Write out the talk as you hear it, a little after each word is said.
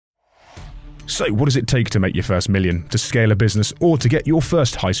So what does it take to make your first million, to scale a business, or to get your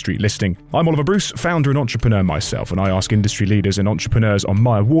first high street listing? I'm Oliver Bruce, founder and entrepreneur myself, and I ask industry leaders and entrepreneurs on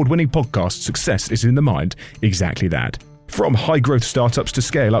my award-winning podcast, Success is in the Mind, exactly that. From high-growth startups to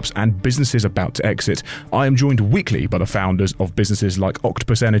scale-ups and businesses about to exit, I am joined weekly by the founders of businesses like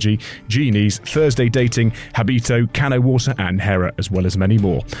Octopus Energy, Genies, Thursday Dating, Habito, Cano Water and Hera, as well as many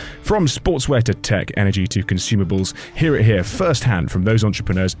more. From sportswear to tech, energy to consumables, hear it here firsthand from those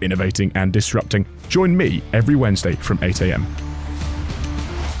entrepreneurs innovating and disrupting. Join me every Wednesday from 8 a.m.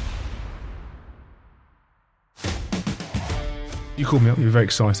 You called me up, you were very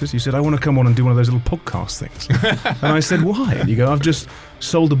excited. You said, I want to come on and do one of those little podcast things. And I said, why? And you go, I've just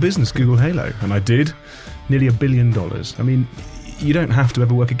sold a business, Google Halo. And I did, nearly $1 billion. I mean, you don't have to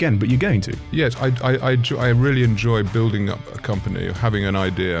ever work again, but you're going to. Yes, I really enjoy building up a company, or having an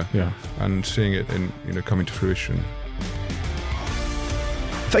idea and seeing it coming to fruition.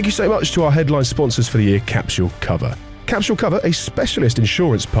 Thank you so much to our headline sponsors for the year, Capsule Cover. Capsule Cover, a specialist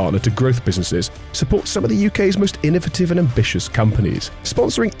insurance partner to growth businesses, supports some of the UK's most innovative and ambitious companies.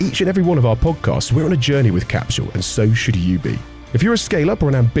 Sponsoring each and every one of our podcasts, we're on a journey with Capsule, and so should you be. If you're a scale-up or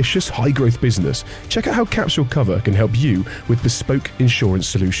an ambitious high-growth business, check out how Capsule Cover can help you with bespoke insurance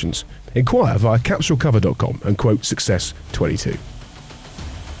solutions. Inquire via capsulecover.com and quote Success22.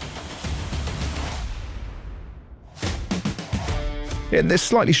 In this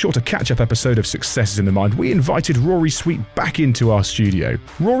slightly shorter catch-up episode of Success is in the Mind, we invited Rory Sweet back into our studio.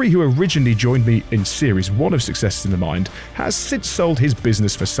 Rory, who originally joined me in Series 1 of Success is in the Mind, has since sold his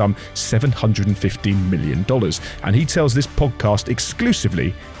business for some $715 million, and he tells this podcast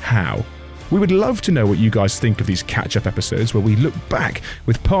exclusively how. We would love to know what you guys think of these catch-up episodes where we look back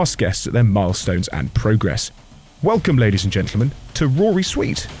with past guests at their milestones and progress. Welcome, ladies and gentlemen, to Rory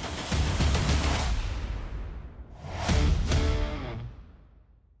Sweet.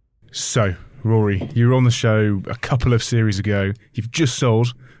 So, Rory, you were on the show a couple of series ago. You've just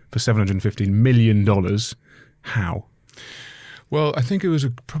sold for $715 million. How? Well, I think it was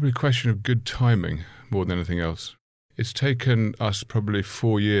probably a question of good timing more than anything else. It's taken us probably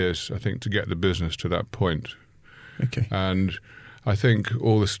 4 years, I think, to get the business to that point. Okay. And I think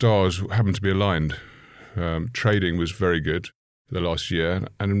all the stars happened to be aligned. Trading was very good the last year,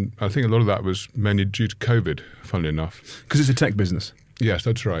 and I think a lot of that was mainly due to COVID, funnily enough. Because it's a tech business. Yes,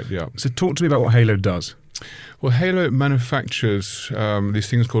 that's right, yeah. So talk to me about what Halo does. Well, Halo manufactures these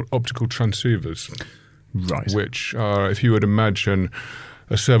things called optical transceivers. Right. Which are, if you would imagine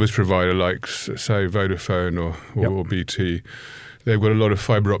a service provider like, say, Vodafone or BT, they've got a lot of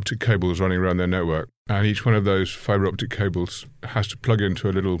fibre optic cables running around their network. And each one of those fibre optic cables has to plug into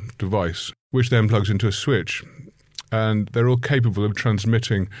a little device, which then plugs into a switch. And they're all capable of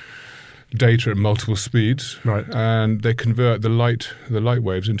transmitting data at multiple speeds, right? And they convert the light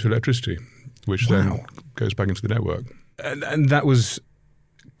waves into electricity, which then goes back into the network. And that was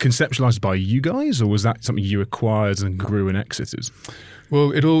conceptualized by you guys, or was that something you acquired and grew and exited?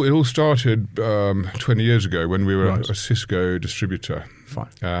 Well, it all started 20 years ago when we were a Cisco distributor. Fine.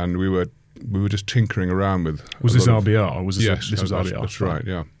 And we were just tinkering around with. Was this RBR? Or was this yes, this was RBR. That's right.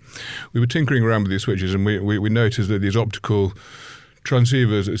 Yeah, we were tinkering around with these switches, and we noticed that these optical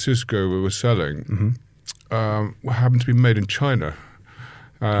transceivers that Cisco were selling happened to be made in China.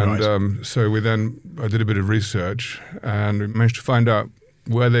 And so I did a bit of research and we managed to find out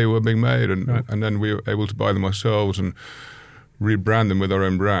where they were being made, and then we were able to buy them ourselves and rebrand them with our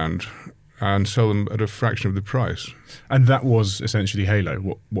own brand and sell them at a fraction of the price. And that was essentially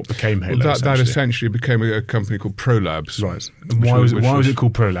Halo, what became Halo. Well, that essentially became a company called ProLabs. Right. And why was it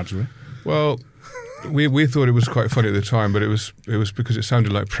called ProLabs, really? Well, we thought it was quite funny at the time, but it was because it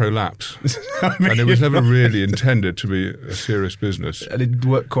sounded like prolapse. And it was never really intended to be a serious business. And it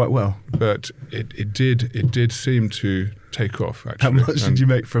worked quite well. But it did seem to take off, actually. How much did you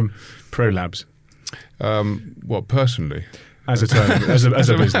make from ProLabs? Personally? As a term, as a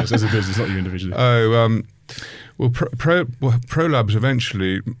business, not you individually. ProLabs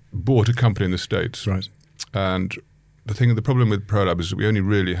eventually bought a company in the States. Right. And the problem with ProLabs is that we only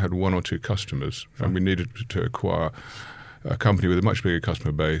really had one or two customers, and we needed to acquire a company with a much bigger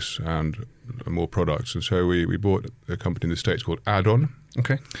customer base and more products. And so we bought a company in the States called Add-On.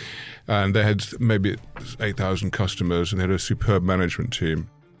 Okay. And they had maybe 8,000 customers, and they had a superb management team.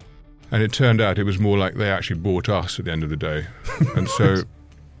 And it turned out it was more like they actually bought us at the end of the day. And so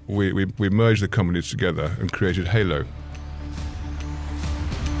we merged the companies together and created Halo.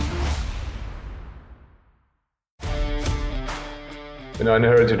 I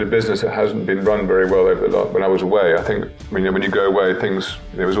inherited a business that hasn't been run very well when I was away. I think when you go away,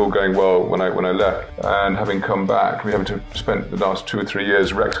 it was all going well when I left. And having come back, we haven't spent the last 2 or 3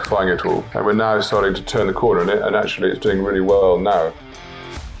 years rectifying it all. And we're now starting to turn the corner in it, and actually it's doing really well now.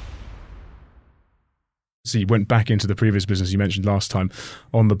 So you went back into the previous business you mentioned last time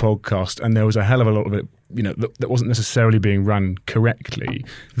on the podcast, and there was a hell of a lot of it, that wasn't necessarily being run correctly.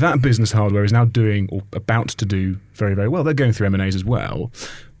 That business, Hardware, is now doing, or about to do, very, very well. They're going through M&As as well.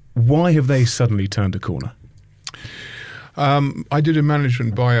 Why have they suddenly turned a corner? I did a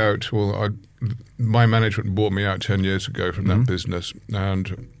management buyout. Well, my management bought me out 10 years ago from that business,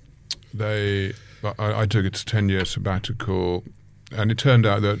 and I took it to 10-year sabbatical, and it turned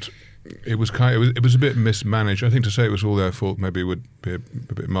out that it was a bit mismanaged. I think to say it was all their fault maybe would be a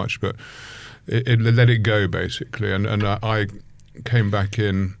bit much, but it let it go basically. And I came back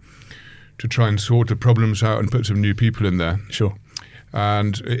in to try and sort the problems out and put some new people in there. Sure.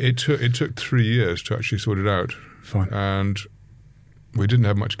 And it took 3 years to actually sort it out. Fine. And we didn't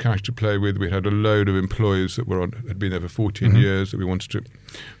have much cash to play with. We had a load of employees that had been there for 14 years that we wanted to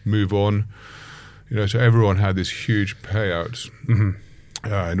move on. So everyone had these huge payouts.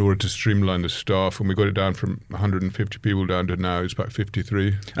 In order to streamline the staff, and we got it down from 150 people down to now it's about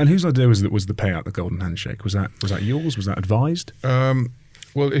 53. And whose idea was the payout, the golden handshake? Was that yours? Was that advised?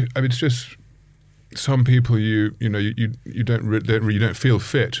 It's just some people you don't feel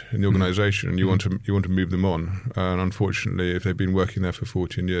fit in the organisation, and you want to move them on. And unfortunately, if they've been working there for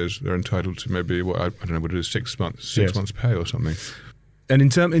 14 years, they're entitled to maybe I don't know what it is, 6 months pay or something. And in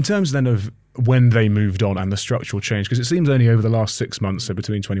terms then of when they moved on and the structural change, because it seems only over the last 6 months, so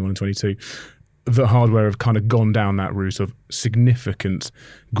between 21 and 22, that Hardware have kind of gone down that route of significant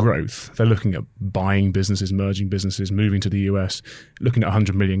growth. They're looking at buying businesses, merging businesses, moving to the US, looking at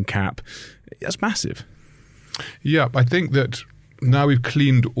 100 million cap. That's massive. Yeah, I think that now we've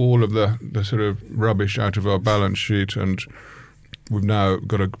cleaned all of the sort of rubbish out of our balance sheet, and we've now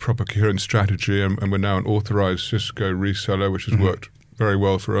got a proper coherent strategy, and we're now an authorized Cisco reseller, which has worked very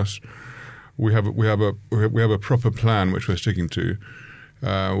well for us. We have a proper plan which we're sticking to.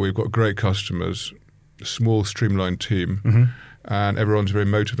 We've got great customers, a small streamlined team, and everyone's very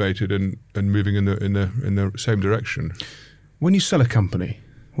motivated and moving in the same direction. When you sell a company,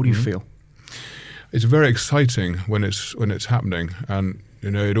 what do you feel? It's very exciting when it's happening, and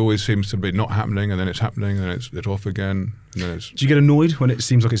it always seems to be not happening, and then it's happening, and then it's off again. And then do you get annoyed when it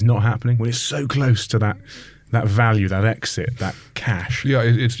seems like it's not happening? When it's so close to that value, that exit, that cash? Yeah,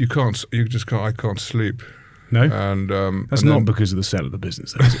 I can't sleep. No, and that's not because of the sale of the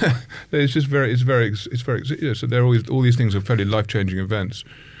business, though, is it? It's just very. So there are all these things are fairly life-changing events.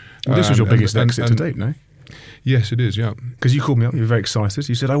 Well, this was your biggest exit to date, no? Yes, it is. Yeah, because you called me up. You were very excited.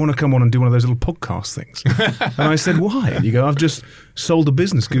 You said, "I want to come on and do one of those little podcast things," and I said, "Why?" And you go, "I've just sold a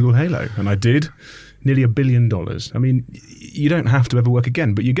business, Google Halo," and I did, nearly $1 billion. I mean, you don't have to ever work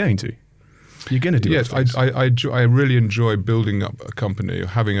again, but you're going to. You're going to do it. Yes, I really enjoy building up a company,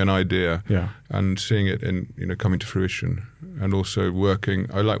 having an idea, and seeing it coming to fruition, and also working.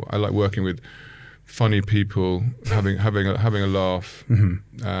 I like working with funny people, having a laugh,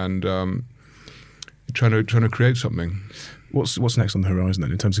 and trying to create something. What's next on the horizon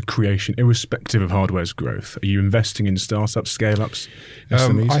then in terms of creation, irrespective of Hardware's growth? Are you investing in startups, scale-ups,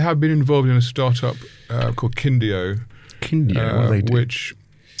 SMEs? I have been involved in a startup called Kindio. Kindio, what do they do? Which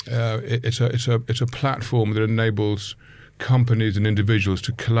it's a platform that enables companies and individuals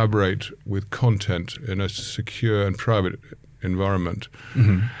to collaborate with content in a secure and private environment,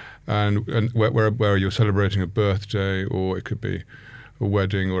 and where you're celebrating a birthday, or it could be a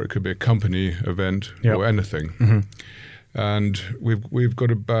wedding, or it could be a company event, or anything. And we've got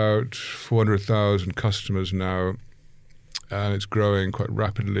about 400,000 customers now, and it's growing quite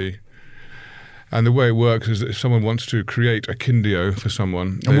rapidly. And the way it works is that if someone wants to create a Kindio for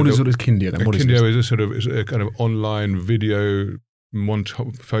someone... And what is Kindio then? Kindio is a kind of online video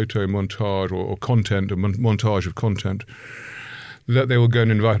photo montage or content, a montage of content, that they will go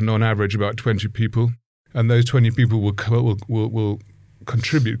and invite on average about 20 people. And those 20 people will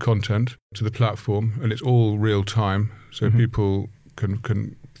contribute content to the platform, and it's all real time, so people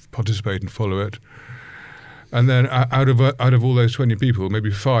can participate and follow it. And then out of all those 20 people,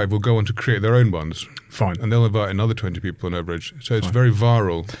 maybe 5 will go on to create their own ones. Fine. And they'll invite another 20 people on average. So it's very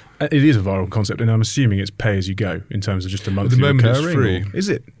viral. It is a viral concept, and I'm assuming it's pay as you go in terms of just a monthly recurring. At the moment it's free. Is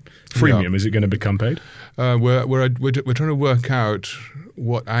it? Freemium, is it going to become paid? We're trying to work out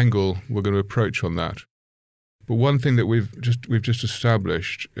what angle we're going to approach on that. But one thing that we've just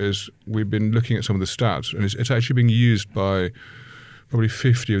established is we've been looking at some of the stats, and it's actually being used by probably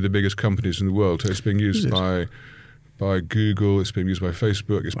 50 of the biggest companies in the world. So it's being used by by Google, it's being used by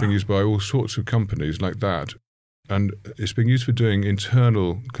Facebook, it's being used by all sorts of companies like that. And it's being used for doing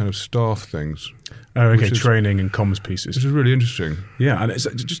internal kind of staff things. Oh, okay, training and comms pieces. Which is really interesting. Yeah, and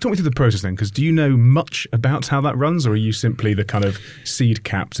just talk me through the process then, because do you know much about how that runs, or are you simply the kind of seed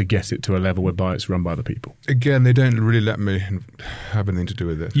cap to get it to a level whereby it's run by other people? Again, they don't really let me have anything to do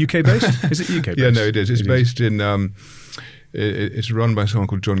with it. UK-based? Is it UK-based? Yeah, no, it is. It's based in... it's run by someone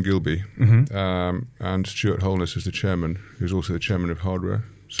called John Gilby, and Stuart Holness is the chairman, who's also the chairman of Hardware.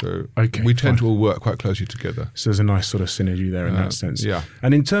 So we tend to all work quite closely together. So there's a nice sort of synergy there in that sense. Yeah.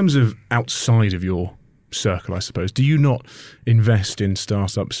 And in terms of outside of your circle, I suppose, do you not invest in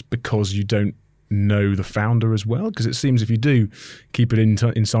startups because you don't know the founder as well? Because it seems if you do keep it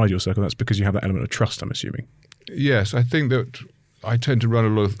inside your circle, that's because you have that element of trust, I'm assuming. Yes, I think that I tend to run a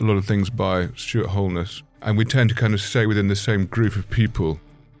lot of things by Stuart Holness, and we tend to kind of stay within the same group of people,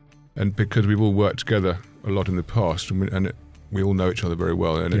 and because we've all worked together a lot in the past, and we all know each other very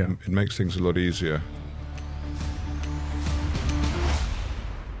well, and it makes things a lot easier.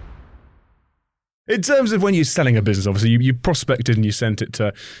 In terms of when you're selling a business, obviously you prospected and you sent it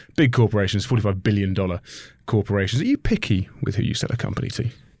to big corporations, $45 billion corporations. Are you picky with who you sell a company to?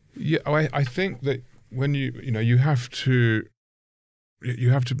 Yeah, I think that when you have to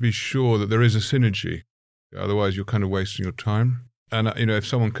be sure that there is a synergy. Otherwise, you're kind of wasting your time. And if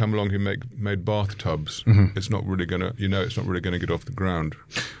someone come along who made bathtubs, it's not really gonna get off the ground.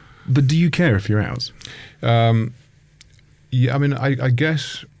 But do you care if you're out? Yeah, I mean, I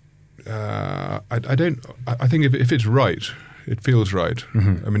guess I don't. I think if it's right, it feels right.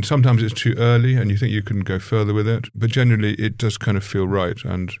 I mean, sometimes it's too early, and you think you can go further with it, but generally, it does kind of feel right.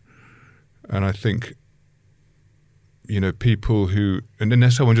 And I think, people who, and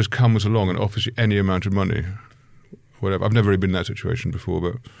unless someone just comes along and offers you any amount of money. Whatever. I've never really been in that situation before,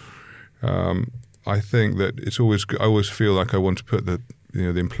 but I think that I always feel like I want to put the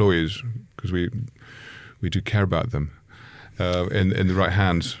employees, because we do care about them, in the right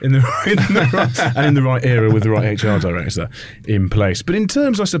hands, in the right, and in the right era with the right HR director in place. But in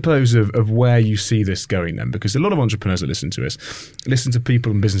terms, I suppose, of where you see this going, then, because a lot of entrepreneurs that listen to us listen to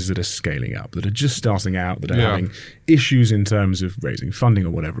people and businesses that are scaling up, that are just starting out, that are having issues in terms of raising funding or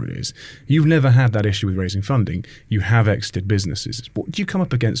whatever it is. You've never had that issue with raising funding. You have exited businesses. What do you come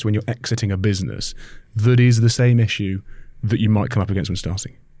up against when you're exiting a business that is the same issue that you might come up against when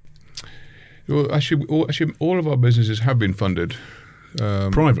starting? Well, actually, all of our businesses have been funded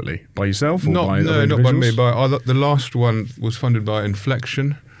privately by yourself, or not by me. The last one was funded by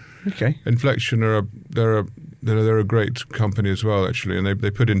Inflection. Okay, Inflection they're a great company as well, actually, and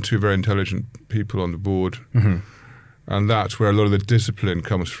they put in two very intelligent people on the board, and that's where a lot of the discipline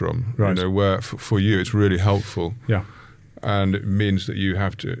comes from. Right. Where for you it's really helpful. Yeah. And it means that you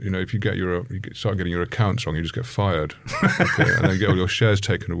have to, if you start getting your accounts wrong, you just get fired, and then get all your shares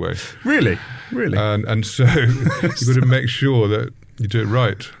taken away. Really? And so you've got to make sure that you do it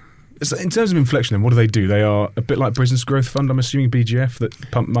right. So in terms of Inflection, then, what do? They are a bit like Business Growth Fund, I'm assuming, BGF,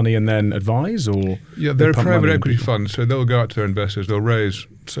 that pump money and then advise, or they're a private equity fund, so they'll go out to their investors, they'll raise,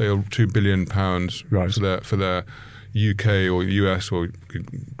 say, £2 billion for their UK or US or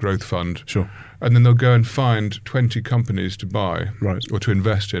growth fund. Sure. And then they'll go and find 20 companies to buy, right, or to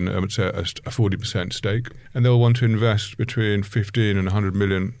invest in, say, a 40% stake. And they'll want to invest between 15 and 100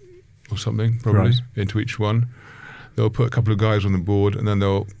 million or something, probably, into each one. They'll put a couple of guys on the board, and then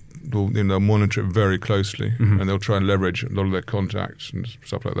they'll monitor it very closely, and they'll try and leverage a lot of their contacts and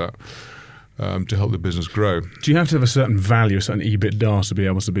stuff like that. To help the business grow. Do you have to have a certain value, a certain EBITDA to be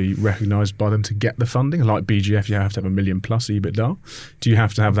able to be recognised by them to get the funding? Like BGF, you have to have $1 million plus EBITDA. Do you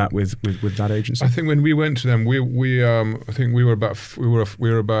have to have that with that agency? I think when we went to them, I think we were about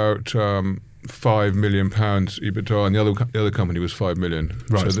 £5 million EBITDA, and the other company was $5 million.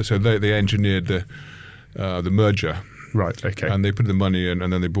 Right. So they engineered the merger. Right. Okay. And they put the money in,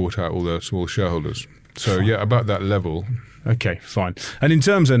 and then they bought out all the small shareholders. So about that level. Okay, fine. And in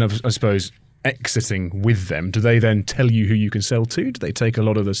terms then of, I suppose, exiting with them, do they then tell you who you can sell to? Do they take a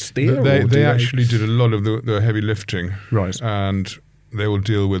lot of the steer? They actually did a lot of the heavy lifting, right? And they will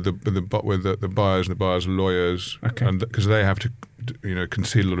deal with the buyers and the buyers' lawyers, okay, and because they have to,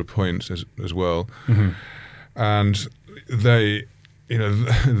 concede a lot of points as well, and they.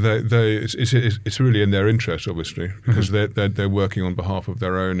 It's really in their interest, obviously, because they're working on behalf of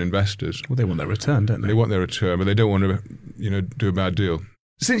their own investors. Well, they want their return, don't they? They want their return, but they don't want to, do a bad deal.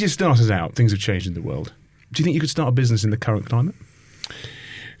 Since you started out, things have changed in the world. Do you think you could start a business in the current climate?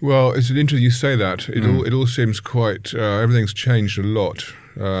 Well, it's interesting you say that. It all seems quite. Everything's changed a lot,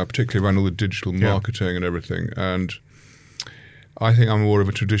 particularly around all the digital marketing and everything. And I think I'm more of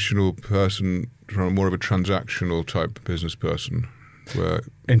a traditional person, more of a transactional type business person. Where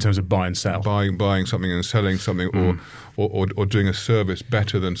in terms of buy and sell, buying something and selling something, or doing a service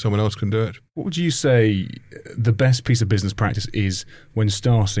better than someone else can do it. What would you say the best piece of business practice is when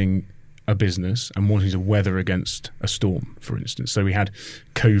starting a business and wanting to weather against a storm, for instance? So we had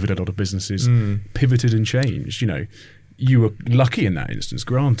COVID, a lot of businesses pivoted and changed. You were lucky in that instance,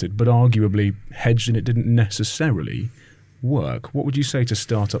 granted, but arguably hedged and it didn't necessarily work. What would you say to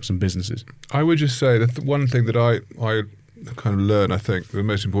startups and businesses? I would just say that the one thing that I kind of learned, I think, the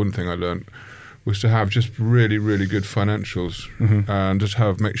most important thing I learned was to have just really, really good financials and just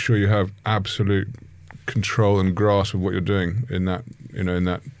make sure you have absolute control and grasp of what you're doing in that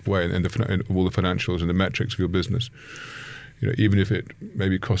way, in all the financials and the metrics of your business. Even if it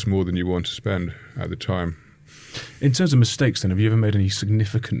maybe costs more than you want to spend at the time. In terms of mistakes, then, have you ever made any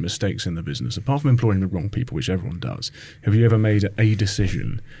significant mistakes in the business? Apart from employing the wrong people, which everyone does, have you ever made a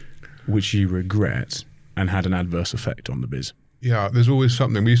decision which you regret and had an adverse effect on the biz? Yeah, there's always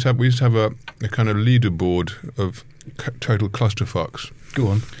something. We used to have a kind of leaderboard of total clusterfucks. Go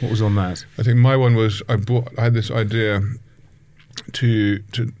on. What was on that? I think my one was I had this idea to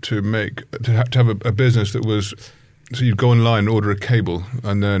have a business that was, so you'd go online and order a cable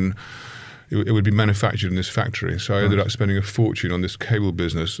and then it would be manufactured in this factory. So I ended up spending a fortune on this cable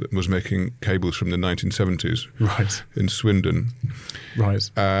business that was making cables from the 1970s in Swindon.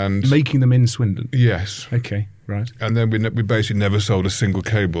 Right. And making them in Swindon? Yes. Okay, right. And then we basically never sold a single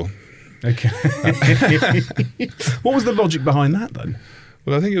cable. Okay. What was the logic behind that then?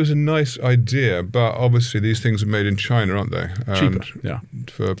 Well, I think it was a nice idea, but obviously these things are made in China, aren't they? Cheaper, yeah.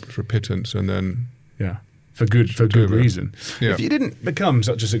 For pittance and then... Yeah. For good reason. Yeah. If you didn't become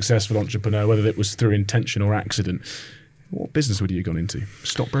such a successful entrepreneur, whether it was through intention or accident, what business would you have gone into?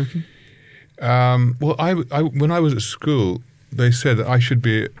 Stockbroking? Well, when I was at school, they said that I should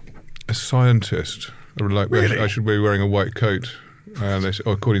be a scientist. Really? I should be wearing a white coat. And they said,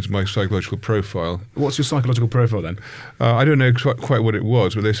 according to my psychological profile. What's your psychological profile then? I don't know quite what it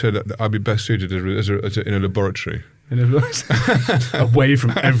was, but they said that I'd be best suited in a laboratory. Away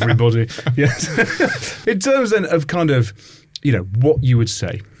from everybody. Yes. In terms then of kind of, what you would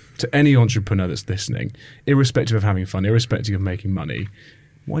say to any entrepreneur that's listening, irrespective of having fun, irrespective of making money,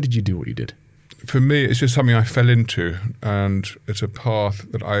 why did you do what you did? For me, it's just something I fell into, and it's a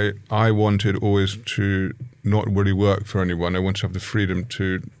path that I wanted always to not really work for anyone. I want to have the freedom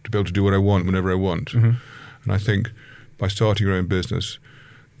to be able to do what I want whenever I want. And I think by starting your own business,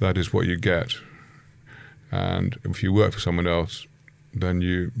 that is what you get. And if you work for someone else, then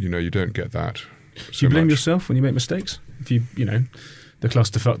you don't get that. Do you blame yourself when you make mistakes? If the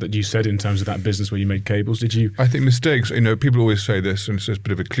clusterfuck that you said in terms of that business where you made cables, did you? I think mistakes. People always say this, and it's just a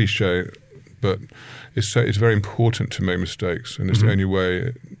bit of a cliche, but it's very important to make mistakes, and it's the only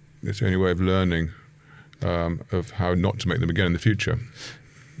way. It's the only way of learning of how not to make them again in the future.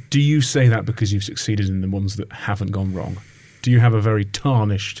 Do you say that because you've succeeded in the ones that haven't gone wrong? Do you have a very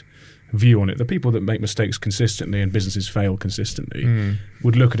tarnished view on it? The people that make mistakes consistently and businesses fail consistently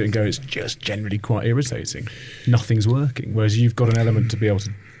would look at it and go, it's just generally quite irritating. Nothing's working. Whereas you've got an element to be able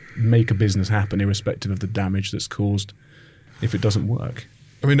to make a business happen irrespective of the damage that's caused if it doesn't work.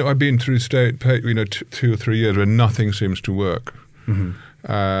 I mean, I've been through 2 or 3 years where nothing seems to work.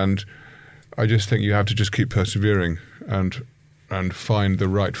 And I just think you have to just keep persevering and find the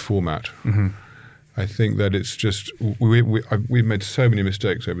right format. I think that it's just we've made so many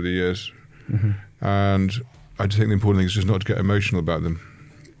mistakes over the years, and I just think the important thing is just not to get emotional about them.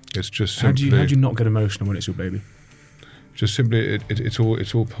 It's just simply, how do you not get emotional when it's your baby? Just simply, it's all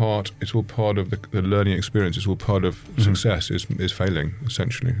part of the learning experience. It's all part of success. Is failing,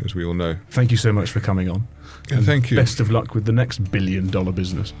 essentially, as we all know. Thank you so much for coming on. Yeah, thank you. Best of luck with the next $1 billion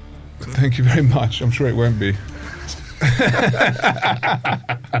business. Thank you very much. I'm sure it won't be.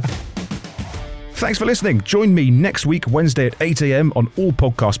 Thanks for listening. Join me next week, Wednesday at 8 a.m. on all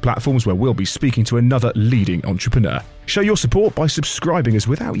podcast platforms where we'll be speaking to another leading entrepreneur. Show your support by subscribing, as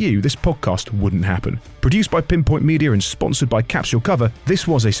without you, this podcast wouldn't happen. Produced by Pinpoint Media and sponsored by Capsule Cover, this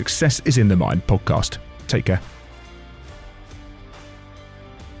was a Success is in the Mind podcast. Take care.